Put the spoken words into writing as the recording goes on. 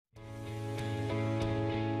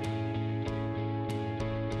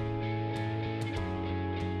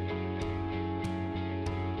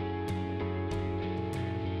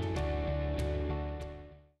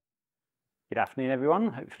Good afternoon, everyone.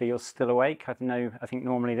 Hopefully you're still awake. I don't know, I think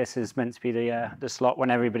normally this is meant to be the slot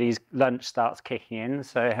when everybody's lunch starts kicking in.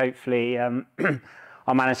 So hopefully I'll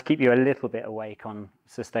manage to keep you a little bit awake on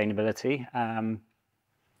sustainability.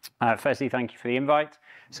 Firstly, thank you for the invite.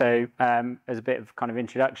 So as a bit of kind of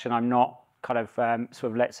introduction, I'm not kind of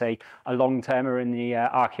sort of, let's say, a long-termer in the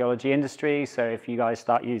archaeology industry. So if you guys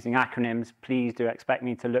start using acronyms, please do expect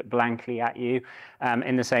me to look blankly at you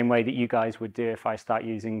in the same way that you guys would do if I start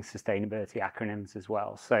using sustainability acronyms as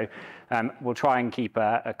well. So we'll try and keep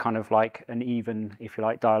a kind of like an even, if you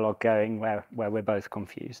like, dialogue going where we're both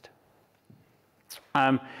confused.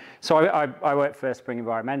 So I work for Spring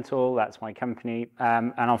Environmental, that's my company,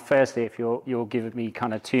 and I'll firstly, if you'll give me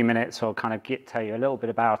kind of 2 minutes, I'll kind of tell you a little bit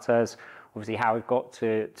about us, obviously how we've got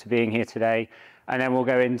to being here today, and then we'll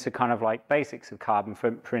go into kind of like basics of carbon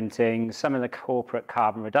footprinting, some of the corporate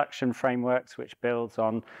carbon reduction frameworks, which builds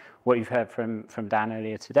on what you've heard from Dan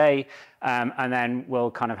earlier today, and then we'll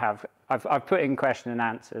kind of have, I've put in question and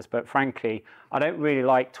answers, but frankly, I don't really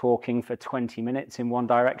like talking for 20 minutes in one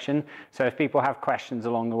direction. So if people have questions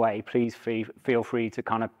along the way, please feel free to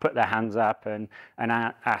kind of put their hands up and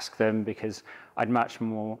ask them, because I'd much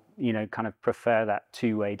more, kind of prefer that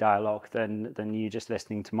two-way dialogue than you just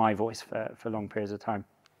listening to my voice for long periods of time.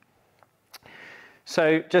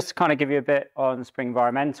 So just to kind of give you a bit on Spring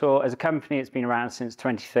Environmental, as a company, it's been around since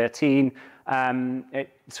 2013. It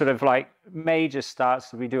sort of like major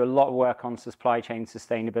starts, we do a lot of work on supply chain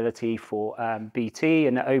sustainability for BT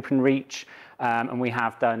and Openreach, and we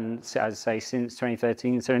have done, as I say, since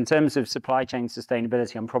 2013. So in terms of supply chain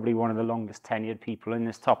sustainability, I'm probably one of the longest tenured people in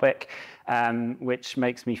this topic, which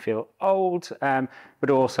makes me feel old,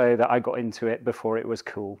 but also that I got into it before it was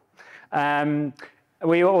cool.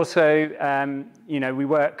 We also, we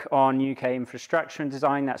work on UK infrastructure and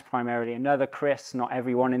design. That's primarily another Chris. Not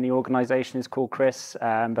everyone in the organisation is called Chris,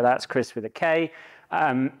 but that's Chris with a K.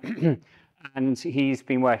 And he's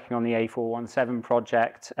been working on the A417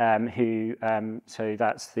 project, so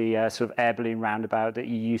that's the sort of air balloon roundabout that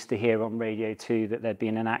you used to hear on Radio 2, that there'd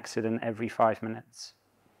been an accident every 5 minutes.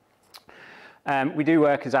 We do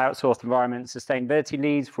work as outsourced environment sustainability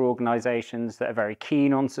leads for organisations that are very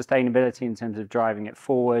keen on sustainability in terms of driving it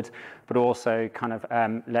forward, but also kind of,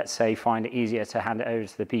 let's say, find it easier to hand it over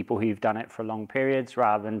to the people who've done it for long periods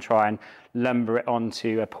rather than try and lumber it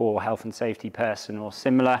onto a poor health and safety person or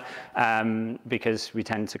similar, because we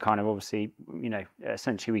tend to kind of obviously,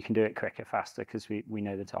 essentially we can do it quicker, faster, because we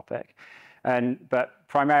know the topic. But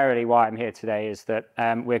primarily why I'm here today is that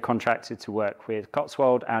we're contracted to work with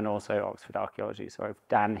Cotswold and also Oxford Archaeology. So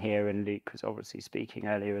Dan here and Luke was obviously speaking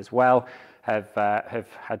earlier as well, have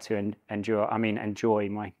had to enjoy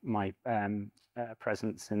my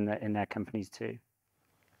presence in their companies too.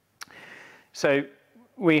 So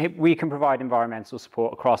we can provide environmental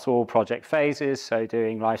support across all project phases. So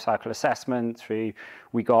doing life cycle assessment through,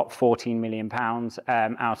 we got £14 million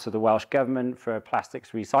out of the Welsh Government for a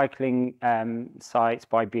plastics recycling site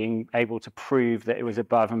by being able to prove that it was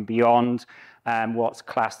above and beyond what's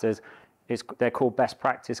classed as, they're called best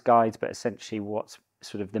practice guides, but essentially what's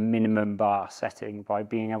sort of the minimum bar setting. By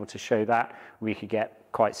being able to show that, we could get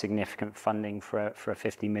quite significant funding for a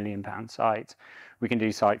 £50 million site. We can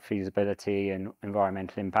do site feasibility and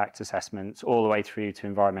environmental impact assessments all the way through to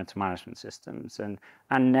environmental management systems and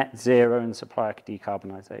net zero and supplier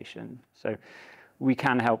decarbonisation. So we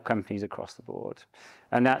can help companies across the board.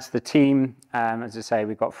 And that's the team. As I say,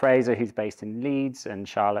 we've got Fraser, who's based in Leeds, and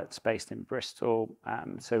Charlotte's based in Bristol.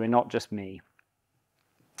 So we're not just me.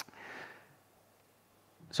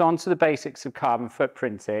 So on to the basics of carbon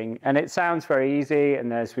footprinting, and it sounds very easy,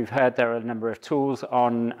 and as we've heard, there are a number of tools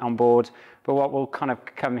on board, but what will kind of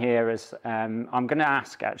come here is, I'm going to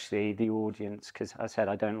ask actually the audience, because as I said,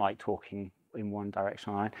 I don't like talking in one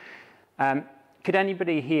direction. Could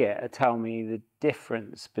anybody here tell me the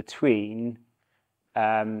difference between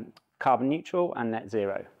carbon neutral and net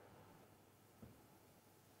zero?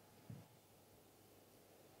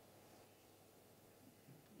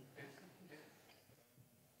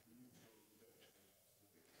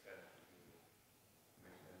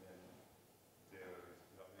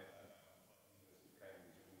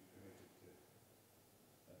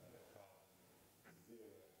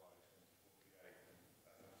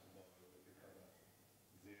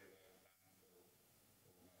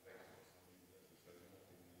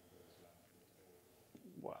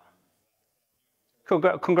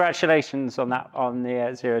 Congratulations on that, on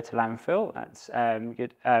the zero to landfill. That's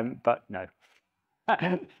good, but no.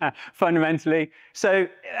 Fundamentally, so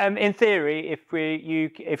in theory,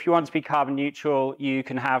 if you want to be carbon neutral, you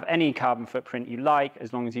can have any carbon footprint you like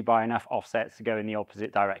as long as you buy enough offsets to go in the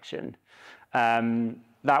opposite direction.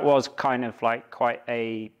 that was kind of like quite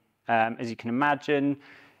a, as you can imagine,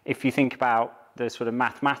 if you think about the sort of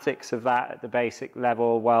mathematics of that at the basic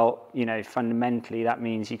level, well, you know, fundamentally that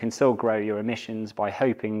means you can still grow your emissions by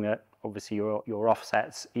hoping that obviously your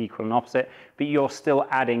offsets equal and opposite, but you're still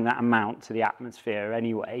adding that amount to the atmosphere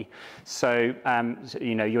anyway. So,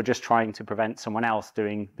 you know, you're just trying to prevent someone else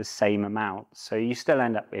doing the same amount. So you still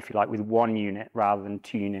end up, if you like, with 1 unit rather than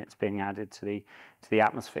 2 units being added to the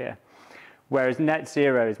atmosphere. Whereas net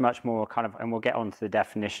zero is much more kind of, and we'll get on to the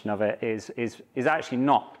definition of it, is actually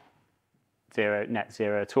not net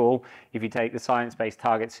zero at all. If you take the Science Based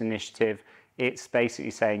Targets Initiative, it's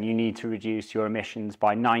basically saying you need to reduce your emissions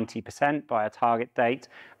by 90% by a target date,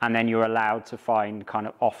 and then you're allowed to find kind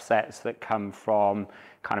of offsets that come from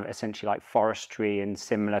kind of essentially like forestry and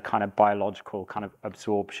similar kind of biological kind of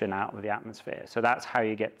absorption out of the atmosphere. So that's how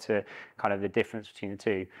you get to kind of the difference between the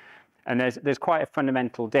two. And there's quite a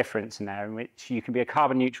fundamental difference in there, in which you can be a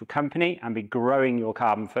carbon neutral company and be growing your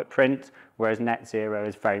carbon footprint, whereas net zero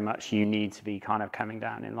is very much you need to be kind of coming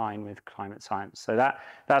down in line with climate science. So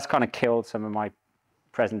that's kind of killed some of my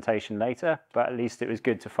presentation later, but at least it was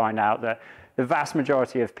good to find out that the vast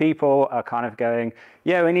majority of people are kind of going,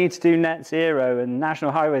 yeah, we need to do net zero, and national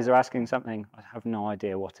highways are asking something. I have no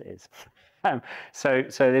idea what it is. So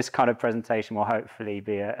this kind of presentation will hopefully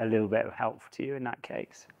be a little bit of help to you in that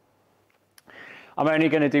case. I'm only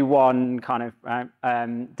going to do one kind of,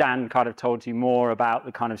 Dan kind of told you more about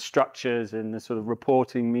the kind of structures and the sort of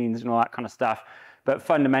reporting means and all that kind of stuff. But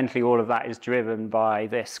fundamentally, all of that is driven by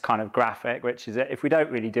this kind of graphic, which is that if we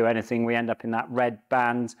don't really do anything, we end up in that red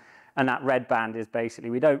band. And that red band is basically,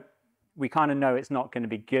 we kind of know it's not going to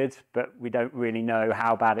be good, but we don't really know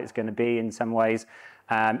how bad it's going to be in some ways.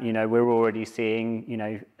 You know, we're already seeing, you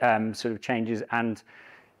know, sort of changes. And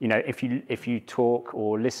you know, if you talk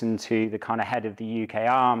or listen to the kind of head of the UK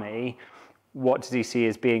Army, what does he see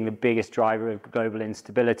as being the biggest driver of global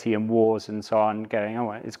instability and wars and so on? Going, oh,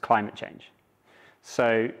 it's climate change.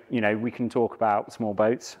 So, you know, we can talk about small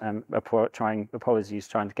boats. Apologies,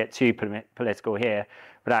 trying to get too political here,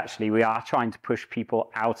 but actually we are trying to push people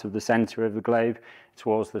out of the centre of the globe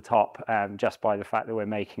towards the top, just by the fact that we're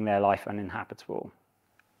making their life uninhabitable.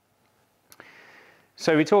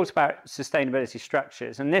 So we talked about sustainability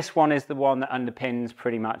structures, and this one is the one that underpins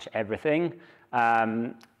pretty much everything.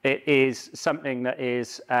 It is something that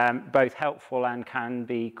is both helpful and can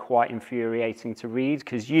be quite infuriating to read,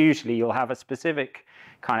 because usually you'll have a specific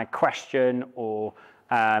kind of question or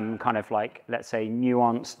kind of like, let's say,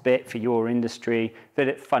 nuanced bit for your industry that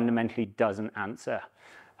it fundamentally doesn't answer.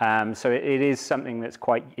 So it is something that's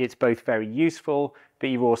it's both very useful, but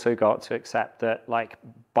you've also got to accept that, like,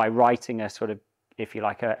 by writing a sort of, if you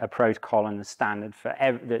like, a protocol and a standard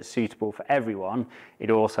that's suitable for everyone,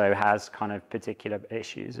 it also has kind of particular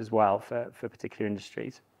issues as well for particular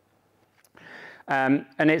industries. And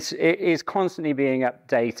it is constantly being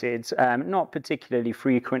updated, not particularly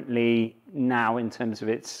frequently now in terms of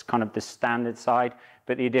its kind of the standard side,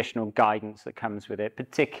 but the additional guidance that comes with it,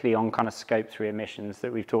 particularly on kind of scope 3 emissions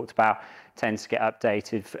that we've talked about, tends to get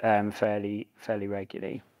updated fairly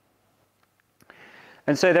regularly.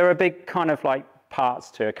 And so there are big kind of like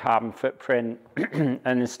parts to a carbon footprint,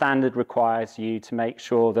 and the standard requires you to make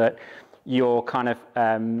sure that you're kind of,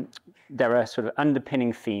 there are sort of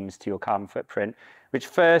underpinning themes to your carbon footprint, which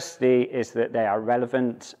firstly is that they are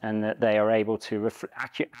relevant and that they are able to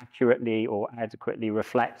accurately or adequately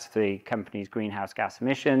reflect the company's greenhouse gas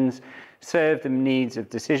emissions, serve the needs of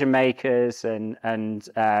decision makers and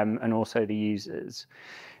also the users.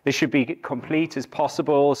 They should be complete as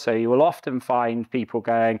possible, so you will often find people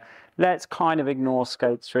going, let's kind of ignore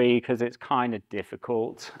scope 3 because it's kind of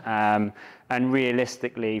difficult. And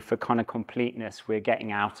realistically, for kind of completeness, we're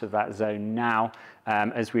getting out of that zone now,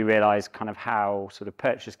 as we realize kind of how sort of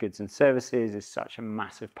purchased goods and services is such a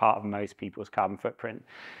massive part of most people's carbon footprint.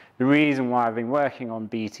 The reason why I've been working on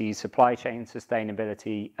BT's supply chain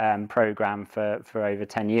sustainability program for over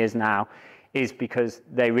 10 years now is because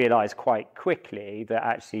they realized quite quickly that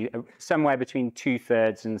actually somewhere between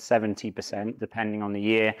 2/3 and 70%, depending on the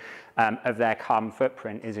year, of their carbon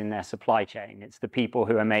footprint is in their supply chain. It's the people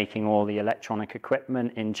who are making all the electronic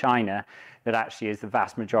equipment in China that actually is the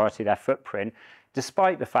vast majority of their footprint,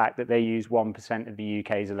 despite the fact that they use 1% of the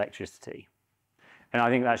UK's electricity. And I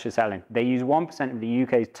think that's just telling. They use 1% of the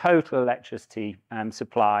UK's total electricity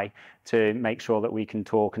supply to make sure that we can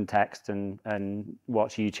talk and text and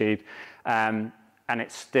watch YouTube. And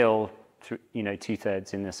it's still, you know,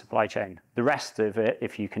 2/3 in the supply chain. The rest of it,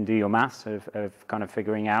 if you can do your maths of kind of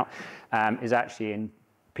figuring out, is actually in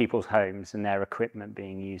people's homes and their equipment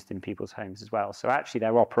being used in people's homes as well. So actually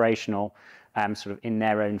their operational sort of in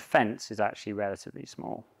their own fence is actually relatively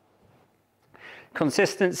small.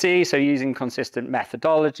 Consistency, so using consistent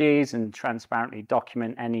methodologies and transparently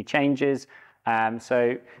document any changes.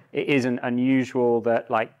 So it isn't unusual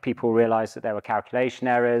that like people realize that there were calculation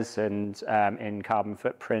errors and in carbon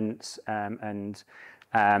footprints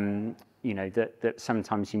you know, that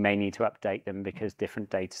sometimes you may need to update them because different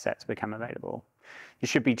data sets become available. You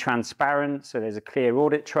should be transparent, so there's a clear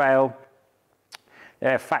audit trail.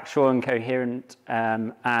 They're factual and coherent,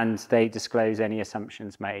 and they disclose any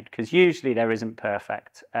assumptions made, because usually there isn't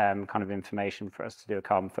perfect kind of information for us to do a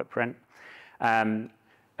carbon footprint. A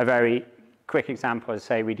very quick example is,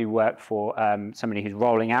 say we do work for somebody who's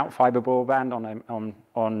rolling out fiber broadband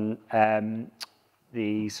on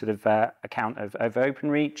the sort of account of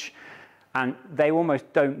Openreach, and they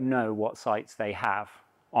almost don't know what sites they have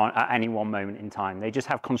at any one moment in time. They just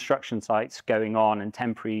have construction sites going on and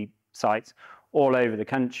temporary sites all over the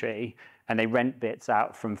country, and they rent bits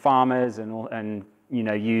out from farmers and you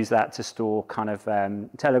know, use that to store kind of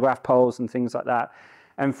telegraph poles and things like that.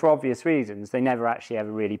 And for obvious reasons, they never actually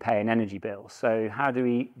ever really pay an energy bill. So how do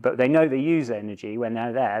we, but they know they use energy when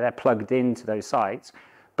they're there, they're plugged into those sites,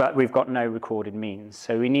 but we've got no recorded means.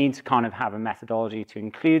 So we need to kind of have a methodology to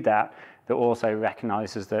include that also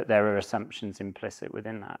recognizes that there are assumptions implicit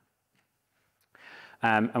within that.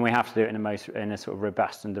 And we have to do it in a sort of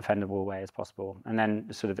robust and defendable way as possible. And then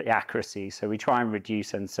sort of the accuracy. So we try and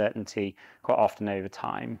reduce uncertainty quite often over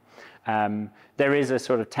time. There is a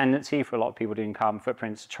sort of tendency for a lot of people doing carbon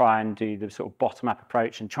footprints to try and do the sort of bottom-up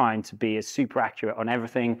approach and trying to be as super accurate on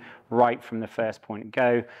everything right from the first point of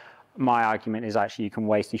go. My argument is actually you can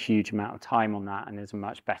waste a huge amount of time on that, and there's a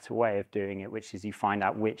much better way of doing it, which is you find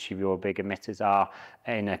out which of your big emitters are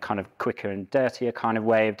in a kind of quicker and dirtier kind of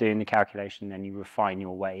way of doing the calculation, then you refine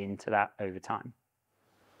your way into that over time.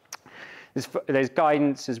 There's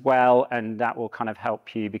guidance as well, and that will kind of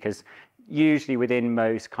help you, because usually within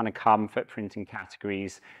most kind of carbon footprinting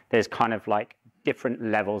categories, there's kind of like different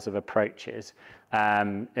levels of approaches,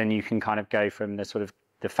 and you can kind of go from the sort of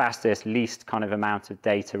the fastest, least kind of amount of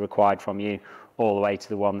data required from you, all the way to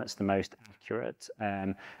the one that's the most accurate.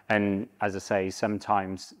 And as I say,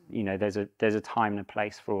 sometimes, you know, there's a time and a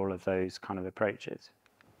place for all of those kind of approaches.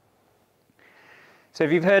 So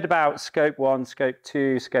if you've heard about scope 1, scope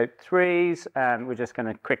 2, scope 3s, we're just going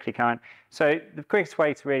to quickly comment. So the quickest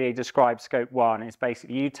way to really describe scope 1 is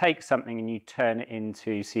basically you take something and you turn it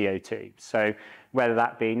into CO2. So whether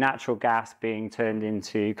that be natural gas being turned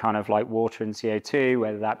into kind of like water and CO2,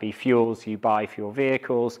 whether that be fuels you buy for your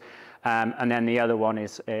vehicles, and then the other one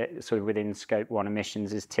is sort of within scope 1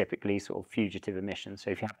 emissions is typically sort of fugitive emissions.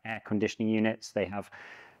 So if you have air conditioning units, they have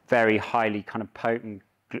very highly kind of potent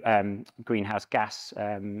greenhouse gas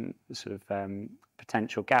sort of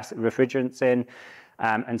potential gas refrigerants in,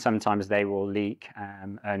 and sometimes they will leak,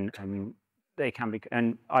 and they can be,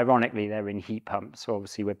 and ironically they're in heat pumps, so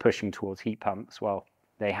obviously we're pushing towards heat pumps. Well,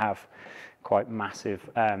 they have quite massive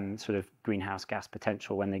sort of greenhouse gas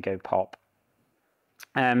potential when they go pop.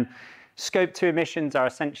 Scope 2 emissions are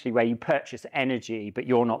essentially where you purchase energy, but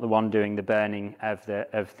you're not the one doing the burning of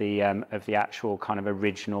the actual kind of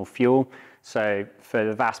original fuel. So for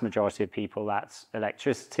the vast majority of people, that's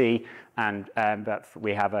electricity. And but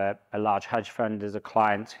we have a large hedge fund as a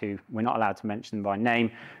client who we're not allowed to mention by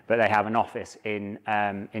name, but they have an office in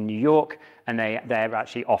New York, and their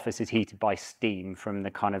actually office is heated by steam from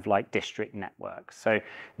the kind of like district network. So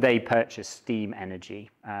they purchase steam energy.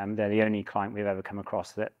 They're the only client we've ever come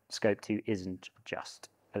across that scope 2 isn't just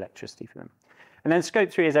electricity for them. And then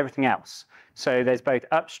scope 3 is everything else. So there's both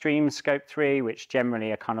upstream scope 3, which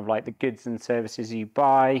generally are kind of like the goods and services you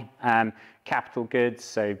buy, capital goods,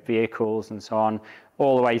 so vehicles and so on,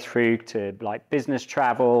 all the way through to like business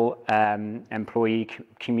travel, employee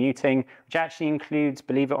commuting, which actually includes,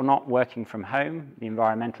 believe it or not, working from home, the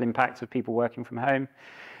environmental impacts of people working from home.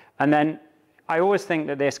 And then I always think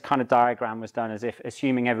that this kind of diagram was done as if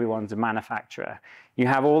assuming everyone's a manufacturer. You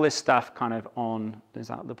have all this stuff kind of on, is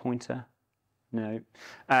that the pointer? No,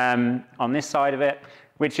 on this side of it,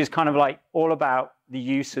 which is kind of like all about the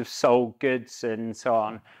use of sold goods and so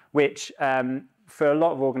on, which for a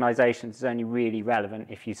lot of organizations is only really relevant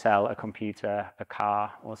if you sell a computer, a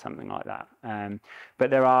car, or something like that. But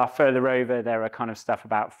there are further over, there are kind of stuff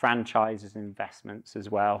about franchises and investments as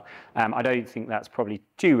well. I don't think that's probably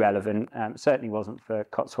too relevant. Certainly wasn't for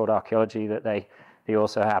Cotswold Archaeology that they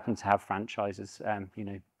also happen to have franchises, you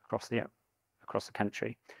know, across the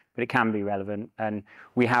country. But it can be relevant, and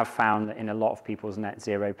we have found that in a lot of people's net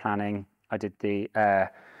zero planning, I did the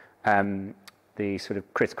the sort of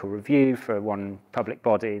critical review for one public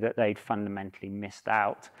body that they'd fundamentally missed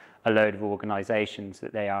out a load of organisations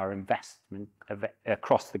that they are investment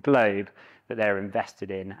across the globe that they're invested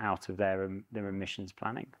in out of their emissions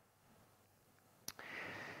planning.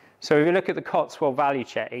 So if you look at the Cotswold value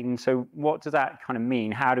chain, so what does that kind of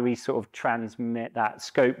mean? How do we sort of transmit that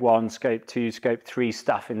scope 1, scope 2, scope 3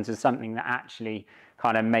 stuff into something that actually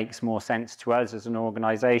kind of makes more sense to us as an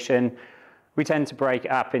organisation? We tend to break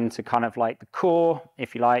it up into kind of like the core,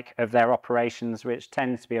 if you like, of their operations, which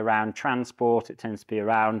tends to be around transport. It tends to be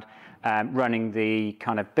around running the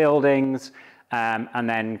kind of buildings, and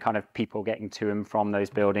then kind of people getting to and from those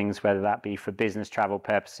buildings, whether that be for business travel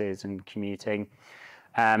purposes and commuting.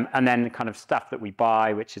 And then the kind of stuff that we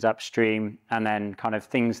buy, which is upstream, and then kind of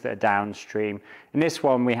things that are downstream. In this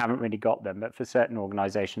one, we haven't really got them, but for certain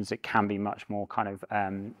organizations, it can be much more kind of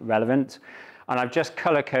relevant. And I've just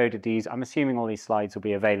color-coded these. I'm assuming all these slides will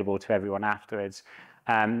be available to everyone afterwards.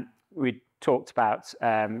 We talked about,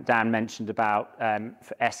 Dan mentioned about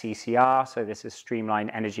for SECR, so this is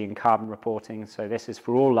Streamlined Energy and Carbon Reporting. So this is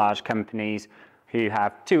for all large companies who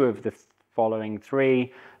have 2 of the following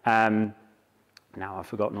 3. Now I've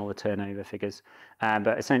forgotten all the turnover figures,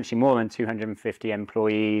 but essentially more than 250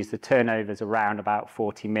 employees, the turnover is around about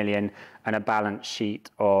 40 million, and a balance sheet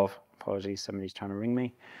of, apologies, somebody's trying to ring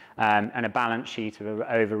me, and a balance sheet of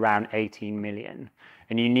over around 18 million.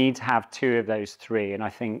 And you need to have 2 of those 3, and I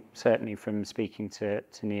think certainly from speaking to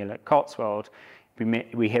Neil at Cotswold,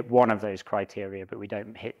 we hit 1 of those criteria, but we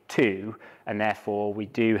don't hit 2, and therefore we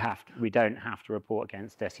don't have to report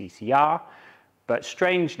against SECR. But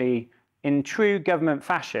strangely, in true government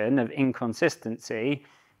fashion of inconsistency,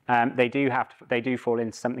 they do fall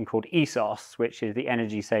into something called ESOS, which is the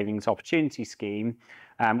Energy Savings Opportunity Scheme,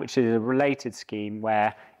 which is a related scheme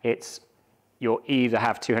where you'll either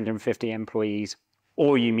have 250 employees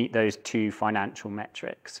or you meet those 2 financial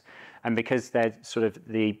metrics. And because they're sort of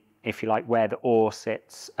if you like, where the OR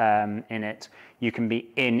sits in it, you can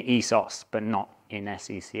be in ESOS but not in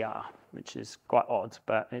SECR, which is quite odd,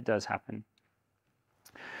 but it does happen.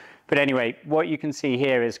 But anyway, what you can see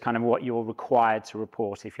here is kind of what you're required to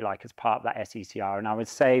report, if you like, as part of that SECR. And I would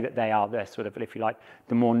say that they are the sort of, if you like,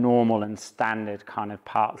 the more normal and standard kind of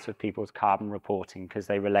parts of people's carbon reporting, because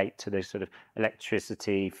they relate to the sort of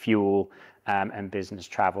electricity, fuel, and business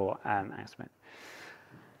travel aspect.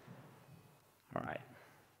 All right.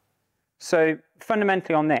 So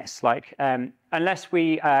fundamentally on this, like, unless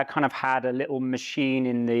we kind of had a little machine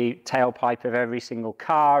in the tailpipe of every single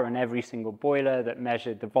car and every single boiler that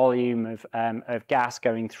measured the volume of gas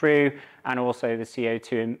going through, and also the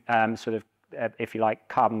CO2 sort of, if you like,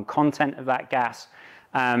 carbon content of that gas,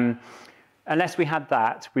 unless we had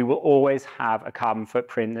that, we will always have a carbon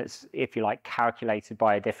footprint that's, if you like, calculated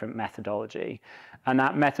by a different methodology. And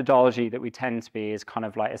that methodology that we tend to be is kind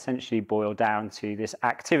of like essentially boiled down to this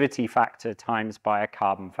activity factor times by a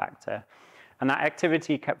carbon factor. And that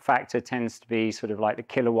activity factor tends to be sort of like the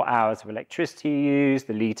kilowatt hours of electricity used,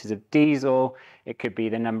 the litres of diesel. It could be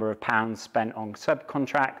the number of pounds spent on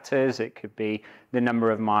subcontractors. It could be the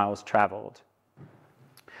number of miles travelled.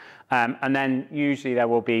 And then usually there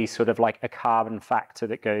will be sort of like a carbon factor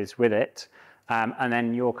that goes with it. And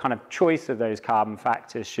then your kind of choice of those carbon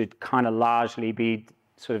factors should kind of largely be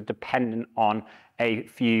sort of dependent on a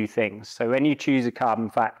few things. So when you choose a carbon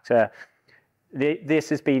factor, this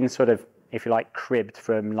has been sort of, if you like, cribbed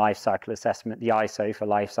from life cycle assessment, the ISO for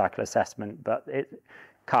life cycle assessment, but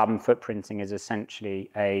carbon footprinting is essentially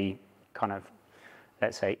a kind of,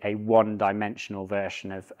 let's say, a one-dimensional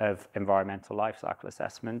version of environmental life cycle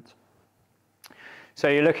assessment. So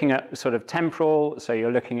you're looking at sort of temporal, so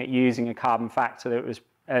you're looking at using a carbon factor that was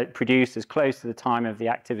produced as close to the time of the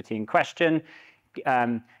activity in question.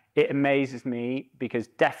 It amazes me because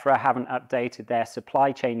DEFRA haven't updated their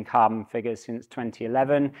supply chain carbon figures since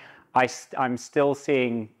 2011. I'm still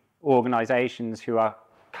seeing organizations who are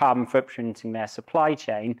carbon footprinting their supply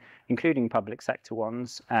chain, including public sector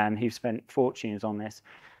ones, who've spent fortunes on this,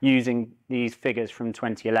 using these figures from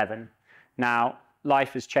 2011. Now,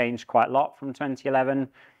 life has changed quite a lot from 2011.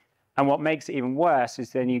 And what makes it even worse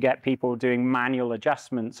is then you get people doing manual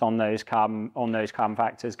adjustments on those carbon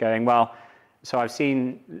factors going, well, so I've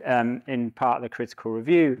seen in part of the critical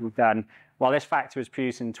review we've done, well, this factor was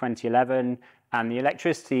produced in 2011 and the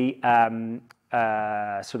electricity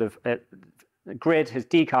grid has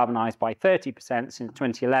decarbonised by 30% since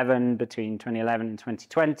 2011, between 2011 and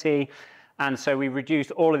 2020. And so we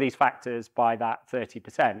reduced all of these factors by that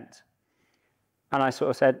 30%. And I sort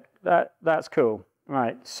of said, that's cool.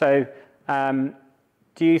 Right, so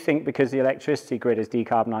do you think because the electricity grid is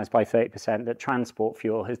decarbonised by 30% that transport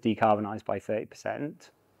fuel has decarbonised by 30%?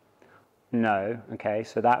 No. Okay,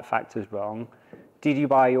 so that factor's wrong. Did you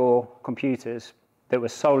buy your computers that were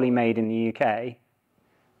solely made in the UK?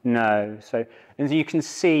 No. So, and you can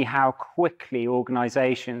see how quickly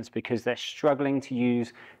organizations, because they're struggling to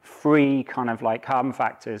use free kind of like carbon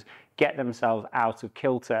factors, get themselves out of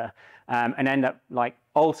kilter, and end up like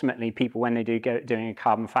ultimately people, when they doing a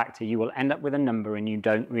carbon factor, you will end up with a number and you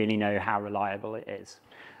don't really know how reliable it is.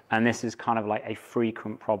 And this is kind of like a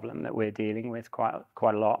frequent problem that we're dealing with quite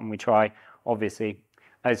a lot. And we try, obviously,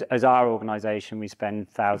 as our organization, we spend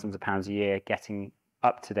thousands of pounds a year getting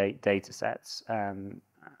up-to-date data sets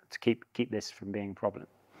to keep this from being a problem.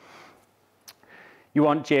 You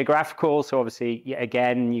want geographical, so obviously,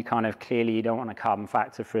 again, you kind of clearly you don't want a carbon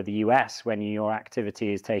factor for the US when your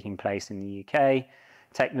activity is taking place in the UK.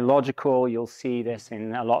 Technological, you'll see this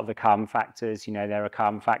in a lot of the carbon factors. You know, there are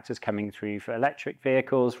carbon factors coming through for electric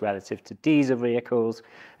vehicles relative to diesel vehicles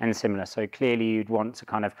and similar. So clearly you'd want to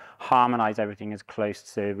kind of harmonize everything as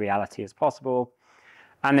close to reality as possible.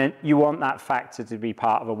 And then you want that factor to be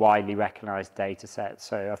part of a widely recognized data set.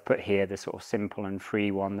 So I've put here the sort of simple and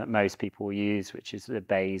free one that most people will use, which is the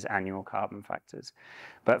Bayes annual carbon factors.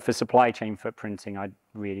 But for supply chain footprinting, I'd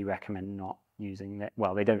really recommend not using that.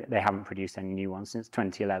 Well, they haven't produced any new ones since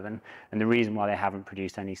 2011. And the reason why they haven't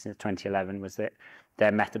produced any since 2011 was that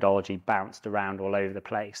their methodology bounced around all over the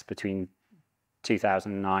place between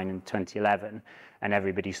 2009 and 2011, and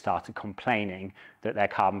everybody started complaining that their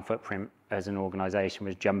carbon footprint as an organization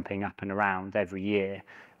was jumping up and around every year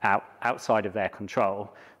outside of their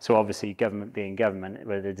control. So obviously, government being government,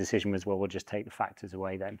 where the decision was, well, we'll just take the factors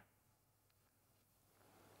away then.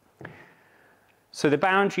 So the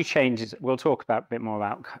boundary changes, we'll talk about a bit more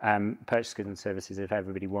about purchase goods and services if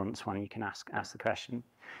everybody wants one, you can ask the question.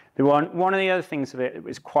 One of the other things that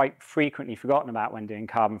was quite frequently forgotten about when doing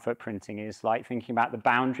carbon footprinting is like thinking about the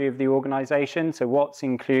boundary of the organization. So what's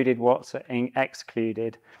included, what's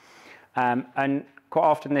excluded. And quite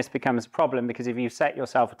often this becomes a problem because if you set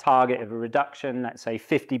yourself a target of a reduction, let's say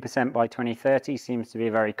 50% by 2030 seems to be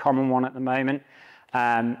a very common one at the moment.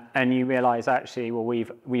 And you realize actually, well,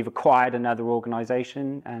 we've acquired another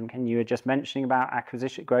organization, and you were just mentioning about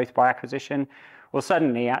growth by acquisition. Well,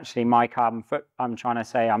 suddenly, actually, my carbon foot, I'm trying to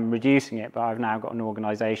say I'm reducing it, but I've now got an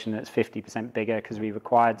organization that's 50% bigger because we've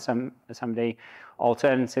acquired somebody.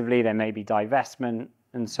 Alternatively, there may be divestment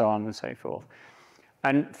and so on and so forth.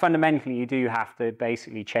 And fundamentally, you do have to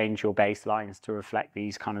basically change your baselines to reflect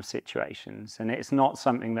these kind of situations. And it's not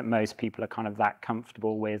something that most people are kind of that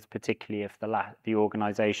comfortable with, particularly if the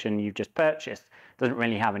organization you've just purchased doesn't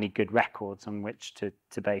really have any good records on which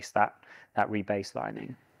to base that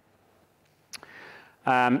rebaselining.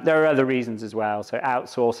 There are other reasons as well. So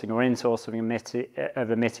outsourcing or insourcing of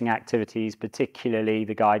emitting activities, particularly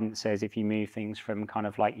the guidance says if you move things from kind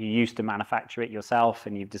of like you used to manufacture it yourself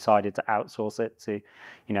and you've decided to outsource it to,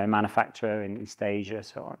 you know, manufacturer in East Asia,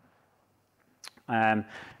 so on.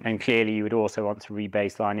 And clearly you would also want to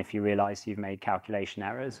rebaseline if you realize you've made calculation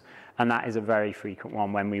errors. And that is a very frequent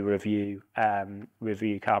one when we review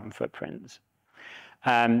carbon footprints.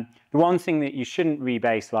 The one thing that you shouldn't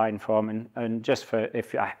rebaseline from, and just for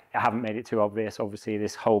if I haven't made it too obvious, obviously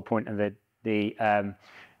this whole point of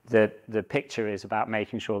the picture is about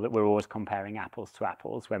making sure that we're always comparing apples to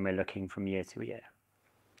apples when we're looking from year to year.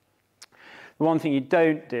 The one thing you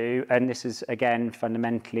don't do, and this is again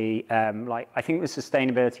fundamentally like I think the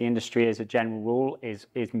sustainability industry as a general rule is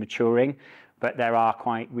maturing, but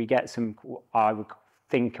we get some I would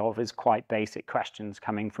think of as quite basic questions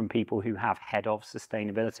coming from people who have head of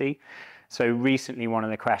sustainability. So recently one of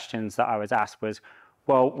the questions that I was asked was,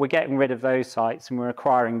 well, we're getting rid of those sites and we're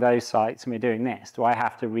acquiring those sites and we're doing this. Do I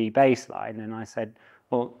have to rebaseline? And I said,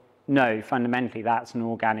 well, no, fundamentally that's an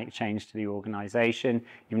organic change to the organization.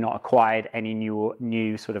 You've not acquired any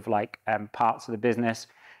new sort of like parts of the business,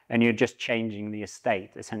 and you're just changing the estate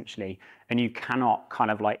essentially. And you cannot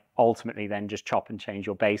kind of like ultimately then just chop and change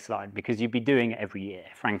your baseline, because you'd be doing it every year,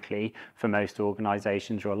 frankly, for most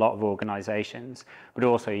organizations or a lot of organizations. But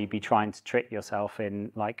also you'd be trying to trick yourself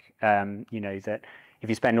in like, you know, that if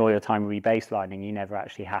you spend all your time rebaselining, you never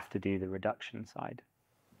actually have to do the reduction side.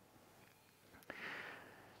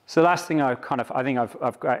 So the last thing I think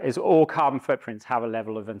I've got is all carbon footprints have a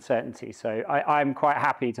level of uncertainty. So I'm quite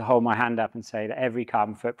happy to hold my hand up and say that every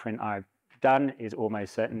carbon footprint I've done is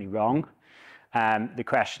almost certainly wrong. The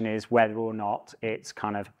question is whether or not it's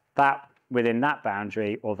kind of that within that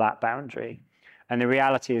boundary or that boundary. And the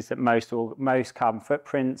reality is that most carbon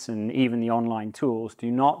footprints and even the online tools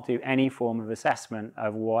do not do any form of assessment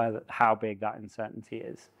of how big that uncertainty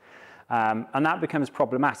is. And that becomes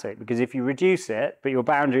problematic because if you reduce it, but your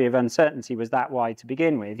boundary of uncertainty was that wide to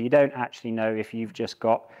begin with, you don't actually know if you've just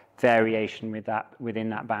got variation within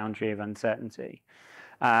that boundary of uncertainty.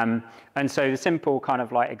 And so the simple kind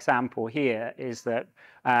of like example here is that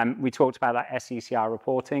we talked about that SECR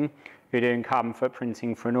reporting, who are doing carbon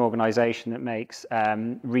footprinting for an organization that makes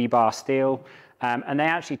rebar steel. And they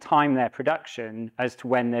actually time their production as to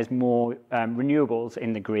when there's more renewables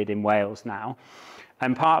in the grid in Wales now.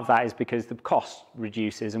 And part of that is because the cost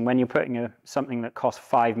reduces. And when you're putting something that costs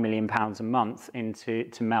 £5 million a month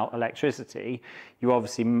to melt electricity, you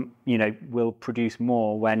obviously will produce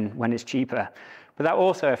more when it's cheaper. But that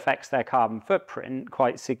also affects their carbon footprint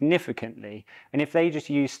quite significantly. And if they just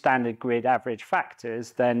use standard grid average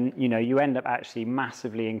factors, then you end up actually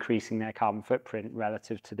massively increasing their carbon footprint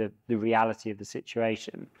relative to the reality of the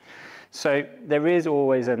situation. So there is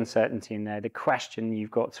always uncertainty in there. The question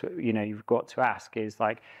you've got to ask is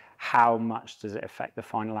like, how much does it affect the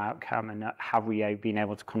final outcome, and have we been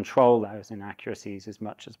able to control those inaccuracies as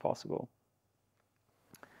much as possible?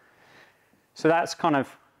 So that's kind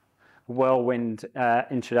of whirlwind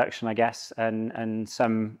introduction, I guess, and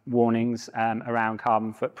some warnings around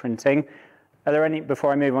carbon footprinting. Are there any,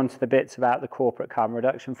 before I move on to the bits about the corporate carbon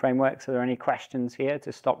reduction frameworks, are there any questions here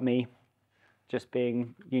to stop me just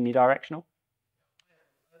being unidirectional?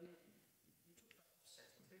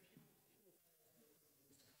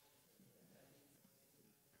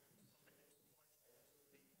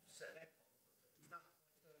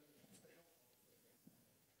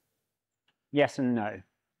 Yes and no.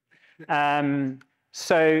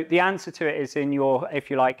 So the answer to it is in your, if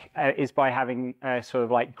you like, is by having sort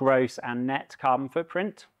of like gross and net carbon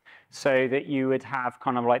footprint. So that you would have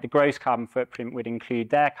kind of like the gross carbon footprint would include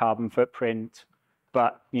their carbon footprint,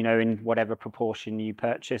 but in whatever proportion you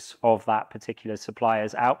purchase of that particular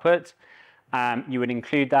supplier's output, you would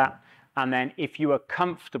include that. And then if you are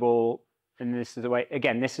comfortable, and this is the way,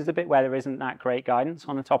 again, this is the bit where there isn't that great guidance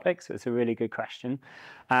on the topic, so it's a really good question.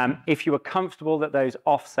 If you are comfortable that those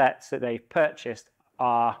offsets that they've purchased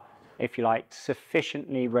are, if you like,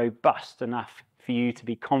 sufficiently robust enough for you to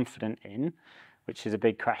be confident in, which is a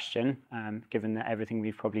big question, given that everything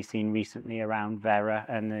we've probably seen recently around Vera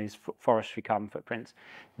and those forestry carbon footprints,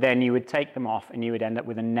 then you would take them off and you would end up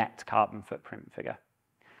with a net carbon footprint figure.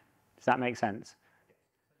 Does that make sense?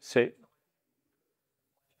 So,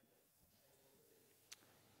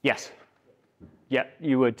 yes. Yeah,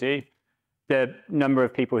 you would do. The number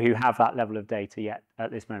of people who have that level of data yet at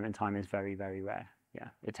this moment in time is very, very rare. Yeah,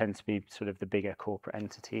 it tends to be sort of the bigger corporate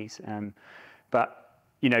entities. But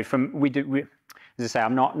as I say,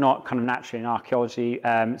 I'm not kind of naturally in archaeology.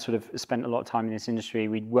 Sort of spent a lot of time in this industry.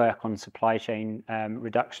 We work on supply chain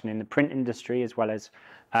reduction in the print industry as well as,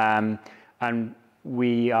 and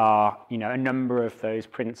we are, a number of those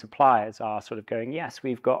print suppliers are sort of going, yes,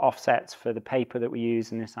 we've got offsets for the paper that we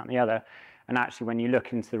use and this, that, and the other. And actually, when you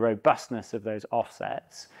look into the robustness of those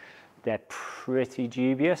offsets, they're pretty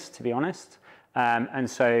dubious, to be honest. And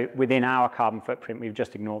so within our carbon footprint, we've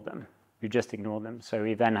just ignored them. So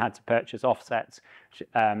we then had to purchase offsets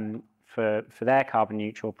for their carbon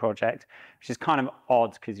neutral project, which is kind of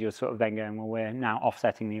odd because you're sort of then going, well, we're now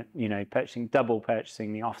offsetting the, double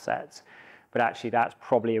purchasing the offsets. But actually, that's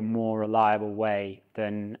probably a more reliable way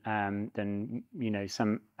than having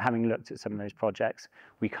looked at some of those projects,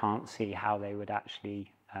 we can't see how they would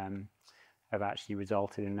actually have actually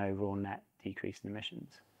resulted in an overall net decrease in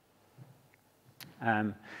emissions.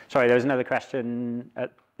 Sorry, there was another question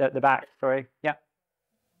at the back. Sorry, yeah.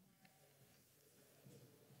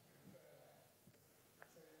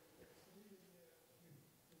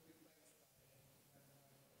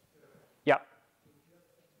 Yeah.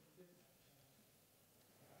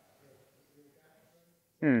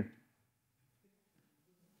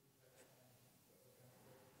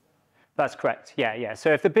 That's correct. Yeah.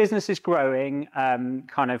 So if the business is growing, and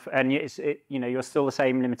you're still the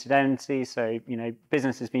same limited entity, so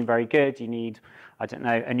business has been very good. You need, I don't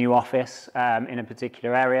know, a new office in a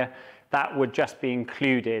particular area. That would just be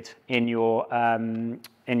included in your kind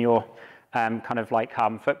of like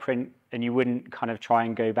carbon footprint, and you wouldn't kind of try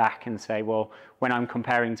and go back and say, well, when I'm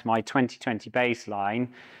comparing to my 2020 baseline.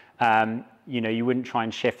 You wouldn't try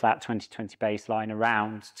and shift that 2020 baseline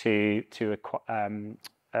around to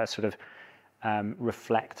sort of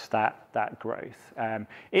reflect that growth.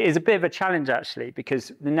 It is a bit of a challenge actually,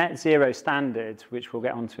 because the net zero standard, which we'll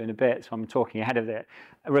get onto in a bit, so I'm talking ahead of it,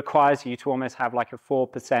 requires you to almost have like a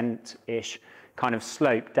 4%-ish kind of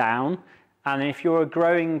slope down. And if you're a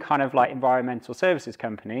growing kind of like environmental services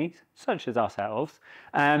company, such as ourselves,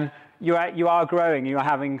 you are growing, you are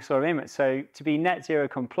having sort of image. So to be net zero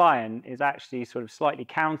compliant is actually sort of slightly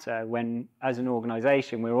counter when, as an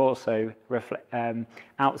organization, we're also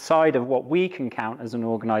outside of what we can count as an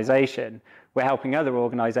organization. We're helping other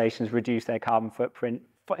organizations reduce their carbon footprint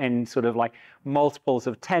in sort of like multiples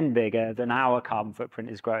of 10 bigger than our carbon footprint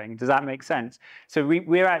is growing. Does that make sense? So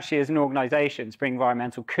we're actually, as an organization, Spring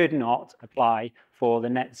Environmental could not apply for the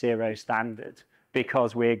net zero standard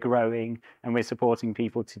because we're growing and we're supporting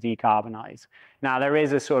people to decarbonize. Now, there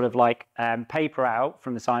is a sort of like paper out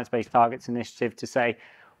from the Science Based Targets Initiative to say,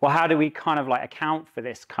 well, how do we kind of like account for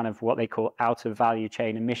this kind of what they call out of value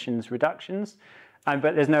chain emissions reductions?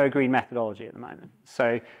 But there's no agreed methodology at the moment.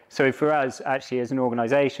 So for us, actually, as an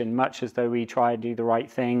organization, much as though we try and do the right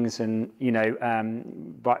things and, you know,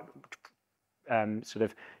 sort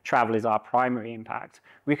of travel is our primary impact,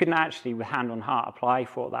 we couldn't actually, with hand on heart, apply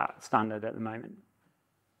for that standard at the moment.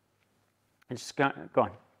 And just go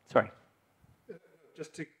on, sorry.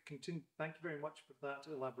 Just to continue, thank you very much for that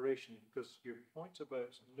elaboration, because your point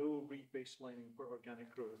about no rebaselining for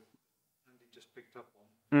organic growth, Andy just picked up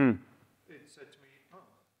on. It said to me,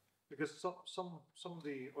 because some of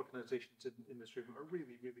the organizations in this room are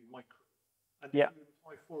really, really micro. And you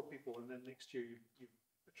employ 4 people, and then next year you've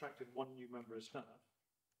attracted 1 new member of staff.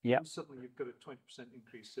 And suddenly you've got a 20%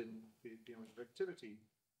 increase in the amount of activity.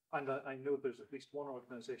 And I know there's at least one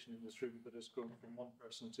organization in this room that has grown from 1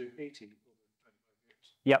 person to 80 over 25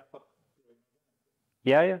 years. Yeah.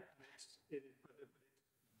 Then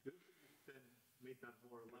made that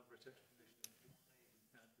more elaborate explanation.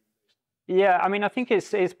 Yeah, I mean, I think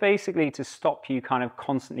it's basically to stop you kind of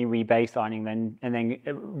constantly rebaselining and then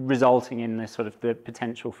resulting in this sort of the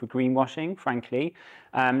potential for greenwashing, frankly.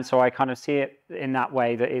 So I kind of see it in that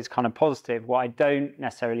way that is kind of positive. What I don't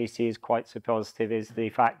necessarily see as quite so positive is the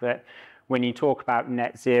fact that when you talk about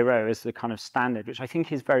net zero as the kind of standard, which I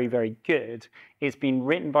think is very, very good, it's been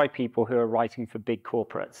written by people who are writing for big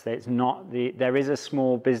corporates. It's not there is a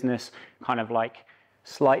small business kind of like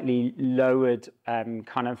slightly lowered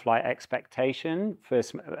kind of like expectation for,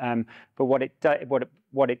 but what it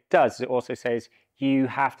does, it also says you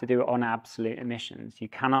have to do it on absolute emissions. You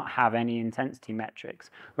cannot have any intensity metrics.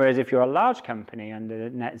 Whereas if you're a large company under the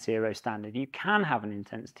net zero standard, you can have an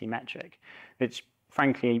intensity metric, which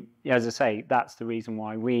frankly, as I say, that's the reason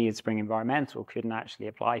why we at Spring Environmental couldn't actually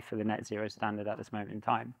apply for the net zero standard at this moment in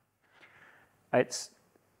time. It's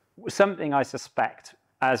something I suspect,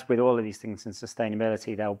 as with all of these things in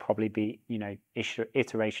sustainability, there'll probably be, you know,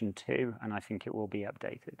 iteration 2, and I think it will be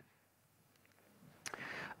updated.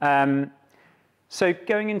 So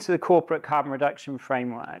going into the corporate carbon reduction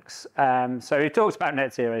frameworks, so it talks about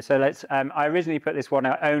net zero. So let's. I originally put this one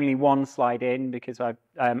only 1 slide in because I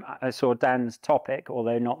saw Dan's topic,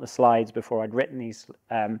 although not the slides before I'd written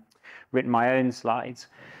my own slides.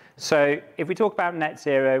 So if we talk about net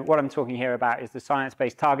zero, what I'm talking here about is the Science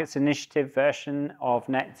Based Targets Initiative version of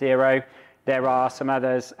net zero. There are some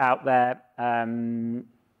others out there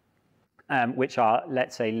which are,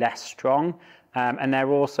 let's say, less strong. And there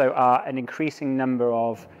also are an increasing number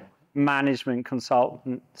of management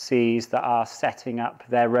consultancies that are setting up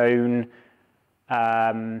their own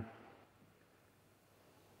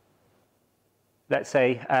let's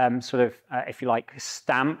say, sort of, if you like,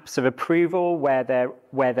 stamps of approval where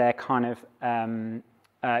they're kind of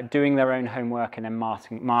doing their own homework and then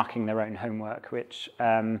marking their own homework, which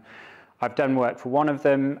I've done work for one of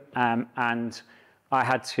them, and I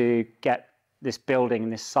had to get this building,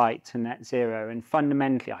 this site to net zero, and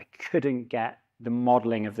fundamentally I couldn't get the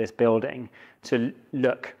modeling of this building to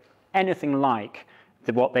look anything like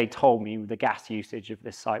what they told me the gas usage of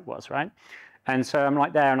this site was, right? And so I'm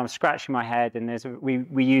like there and I'm scratching my head, and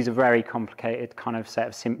we use a very complicated kind of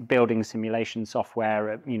set of building simulation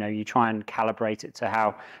software. You know, you try and calibrate it to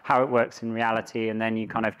how it works in reality, and then you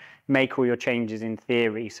kind of make all your changes in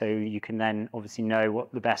theory so you can then obviously know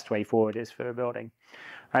what the best way forward is for a building.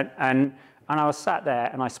 Right? And I was sat there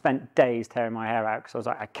and I spent days tearing my hair out because I was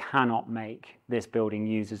like, I cannot make this building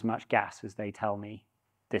use as much gas as they tell me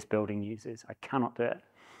this building uses. I cannot do it.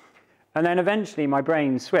 And then eventually my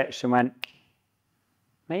brain switched and went,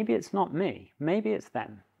 maybe it's not me, maybe it's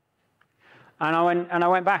them. And I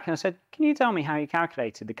went back and I said, can you tell me how you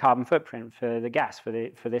calculated the carbon footprint for the gas for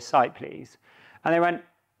this site, please? And they went,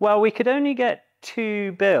 well, we could only get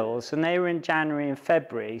 2 bills, and they were in January and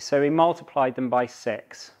February, so we multiplied them by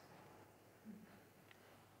 6.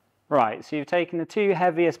 Right, so you've taken the 2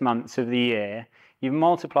 heaviest months of the year, you've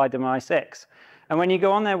multiplied them by 6. And when you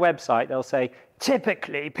go on their website, they'll say,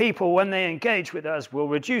 typically people, when they engage with us, will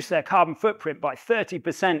reduce their carbon footprint by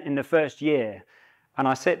 30% in the first year. And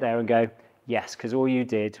I sit there and go, yes, because all you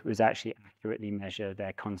did was actually accurately measure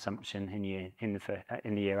their consumption in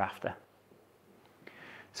the year after.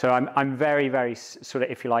 So I'm very, very sort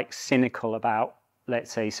of, if you like, cynical about,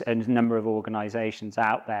 let's say, a number of organizations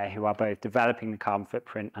out there who are both developing the carbon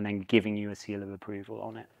footprint and then giving you a seal of approval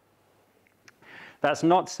on it. That's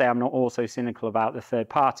not to say I'm not also cynical about the third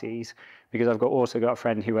parties, because I've also got a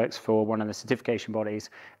friend who works for one of the certification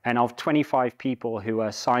bodies, and of 25 people who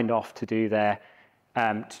are signed off to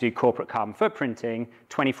do corporate carbon footprinting,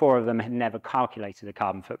 24 of them had never calculated a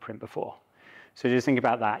carbon footprint before. So just think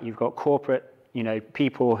about that. You've got corporate,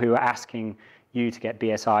 people who are asking you to get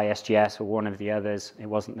BSI, SGS, or one of the others. It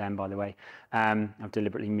wasn't them, by the way. I've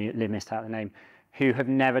deliberately missed out the name. Who have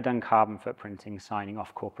never done carbon footprinting, signing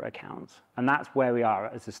off corporate accounts. And that's where we are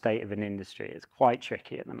as a state of an industry. It's quite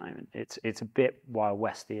tricky at the moment. It's a bit Wild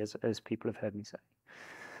Westy, as people have heard me say.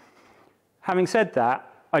 Having said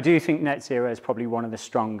that, I do think net zero is probably one of the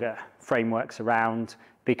stronger frameworks around,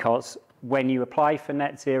 because when you apply for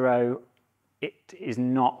net zero, it is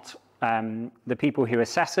not the people who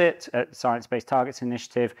assess it at Science Based Targets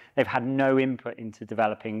Initiative, they've had no input into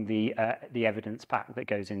developing the evidence pack that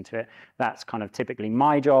goes into it. That's kind of typically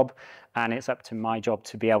my job, and it's up to my job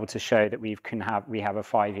to be able to show that we have a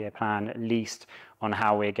 5-year plan at least on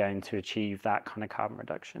how we're going to achieve that kind of carbon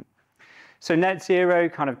reduction. So net zero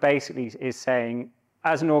kind of basically is saying,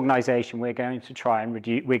 as an organization, we're going to try and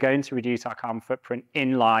reduce our carbon footprint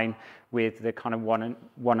in line with the kind of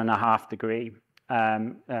 1.5 degree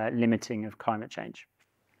limiting of climate change.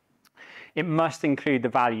 It must include the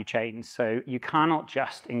value chain, so you cannot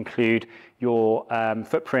just include your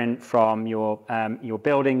footprint from your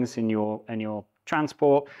buildings and your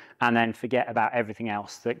transport, and then forget about everything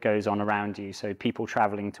else that goes on around you. So people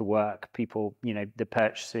traveling to work, people, the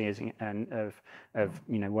purchasing of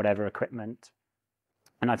whatever equipment.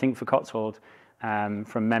 And I think for Cotswold,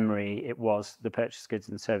 from memory, it was the purchase goods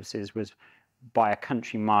and services was by a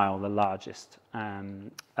country mile the largest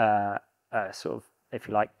sort of, if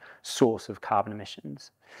you like, source of carbon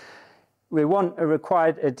emissions. We want a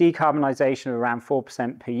decarbonisation of around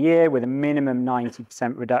 4% per year with a minimum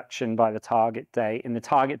 90% reduction by the target date, and the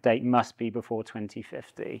target date must be before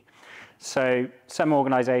 2050. So some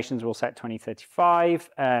organisations will set 2035.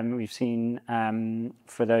 We've seen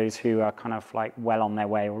for those who are kind of like well on their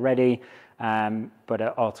way already,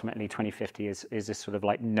 but ultimately 2050 is a sort of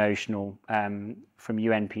like notional from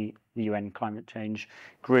the UN climate change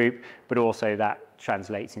group, but also that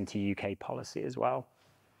translates into UK policy as well.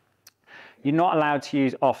 You're not allowed to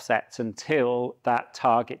use offsets until that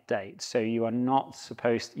target date. So you are not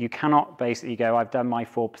you cannot basically go, I've done my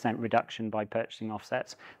 4% reduction by purchasing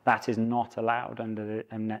offsets. That is not allowed under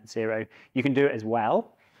the net zero. You can do it as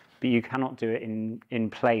well, but you cannot do it in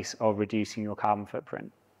place of reducing your carbon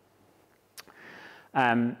footprint.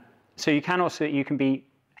 So you can be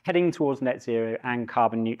heading towards net zero and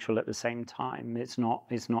carbon neutral at the same time. It's not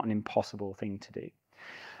an impossible thing to do.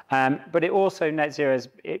 But it also, net zero,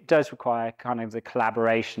 it does require kind of the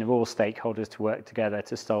collaboration of all stakeholders to work together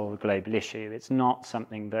to solve a global issue. It's not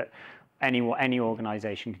something that any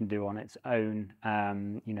organisation can do on its own,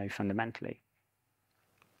 fundamentally.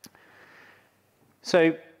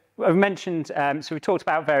 So I've mentioned, so we talked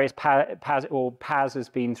about various PAS has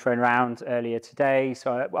been thrown around earlier today.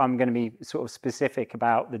 So I'm going to be sort of specific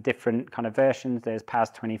about the different kind of versions. There's PAS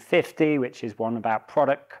 2050, which is one about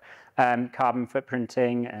product carbon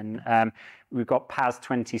footprinting, and we've got PAS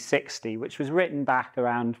 2060, which was written back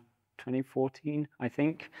around 2014, I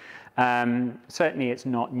think. Certainly it's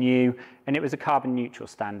not new, and it was a carbon neutral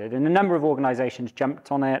standard, and a number of organizations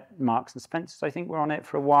jumped on it. Marks and Spencer's, I think, were on it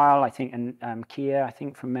for a while, I think, and Kia, I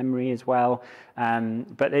think, from memory as well.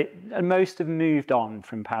 But most have moved on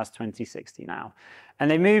from PAS 2060 now. And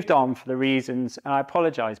they moved on for the reasons, and I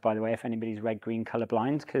apologize, by the way, if anybody's red green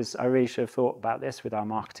colorblind, because I really should have thought about this with our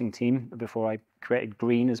marketing team before I created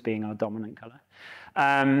green as being our dominant color.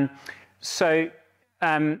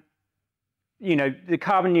 The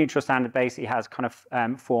carbon neutral standard basically has kind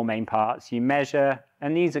of 4 main parts. You measure,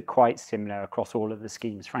 and these are quite similar across all of the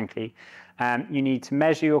schemes, frankly. You need to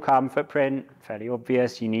measure your carbon footprint, fairly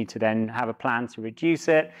obvious. You need to then have a plan to reduce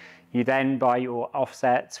it. You then buy your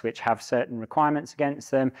offsets, which have certain requirements against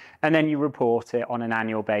them, and then you report it on an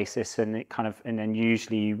annual basis. And then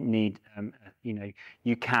usually you need,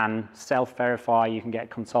 you can self-verify, you can get a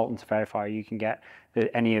consultant to verify, you can get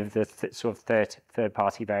any of the sort of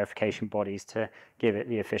third-party verification bodies to give it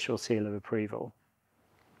the official seal of approval.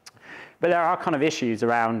 But there are kind of issues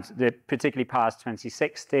around particularly PAS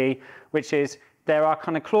 2060, which is there are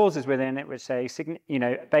kind of clauses within it which say, you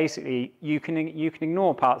know, basically you can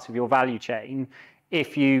ignore parts of your value chain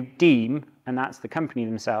if you deem, and that's the company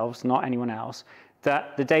themselves, not anyone else,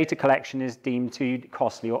 that the data collection is deemed too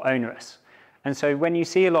costly or onerous. And so when you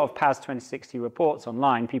see a lot of PAS 2060 reports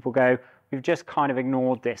online, people go, we've just kind of